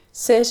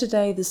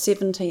Saturday the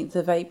 17th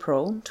of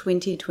April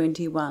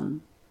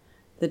 2021.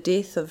 The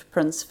death of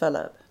Prince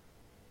Philip.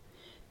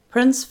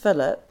 Prince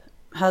Philip,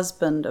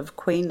 husband of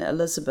Queen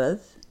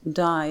Elizabeth,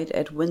 died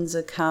at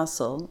Windsor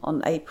Castle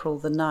on April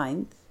the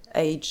 9th,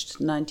 aged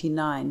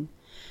 99.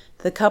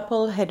 The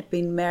couple had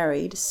been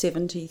married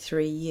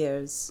 73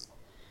 years.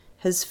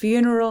 His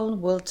funeral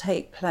will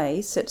take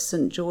place at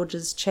St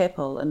George's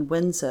Chapel in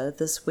Windsor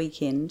this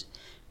weekend,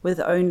 with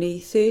only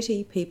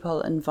 30 people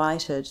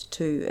invited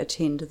to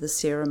attend the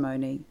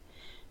ceremony.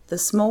 The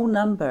small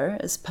number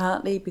is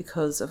partly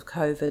because of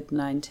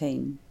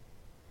COVID-19.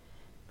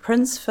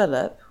 Prince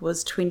Philip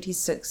was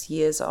 26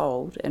 years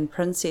old and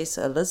Princess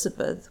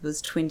Elizabeth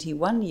was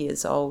 21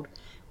 years old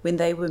when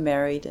they were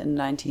married in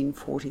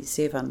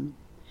 1947.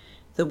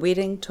 The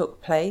wedding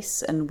took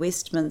place in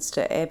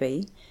Westminster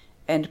Abbey,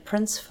 and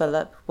Prince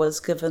Philip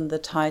was given the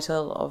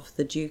title of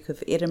the Duke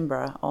of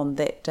Edinburgh on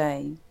that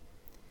day.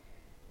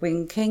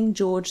 When King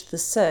George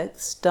VI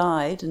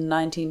died in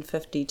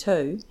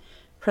 1952,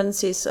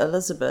 Princess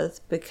Elizabeth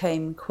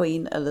became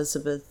Queen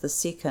Elizabeth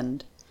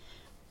II.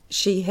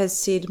 She has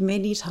said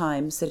many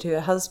times that her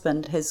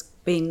husband has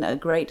been a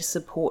great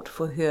support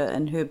for her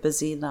in her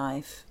busy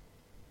life.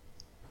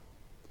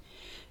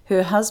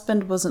 Her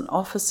husband was an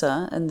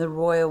officer in the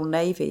Royal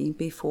Navy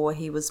before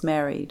he was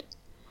married.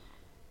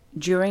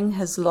 During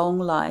his long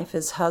life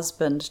as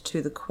husband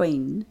to the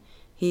Queen,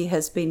 he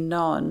has been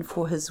known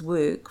for his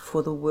work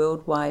for the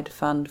Worldwide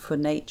Fund for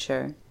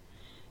Nature.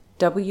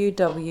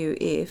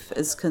 WWF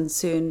is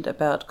concerned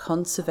about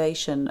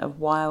conservation of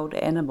wild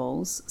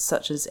animals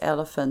such as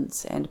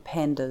elephants and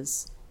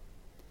pandas.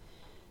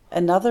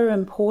 Another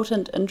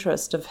important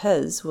interest of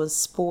his was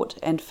sport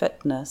and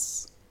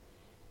fitness.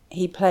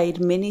 He played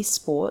many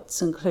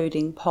sports,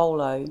 including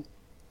polo.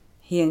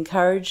 He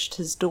encouraged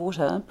his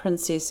daughter,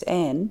 Princess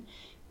Anne,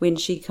 when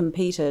she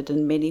competed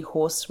in many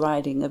horse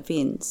riding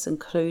events,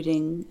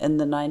 including in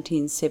the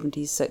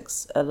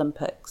 1976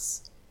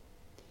 Olympics.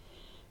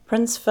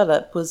 Prince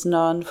Philip was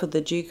known for the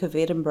Duke of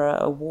Edinburgh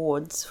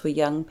Awards for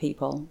young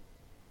people.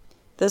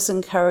 This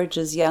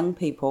encourages young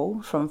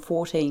people from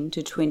 14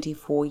 to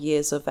 24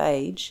 years of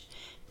age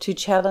to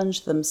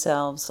challenge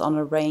themselves on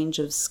a range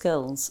of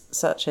skills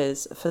such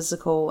as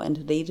physical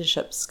and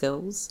leadership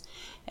skills,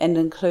 and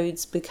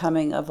includes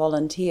becoming a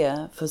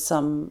volunteer for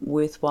some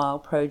worthwhile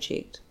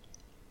project.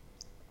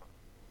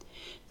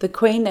 The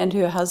Queen and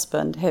her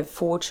husband have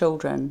 4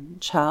 children: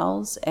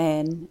 Charles,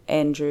 Anne,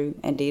 Andrew,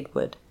 and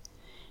Edward.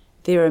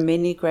 There are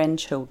many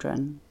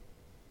grandchildren.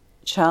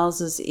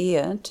 Charles is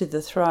heir to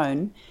the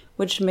throne,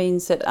 which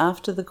means that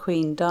after the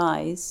Queen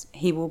dies,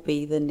 he will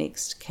be the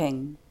next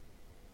king.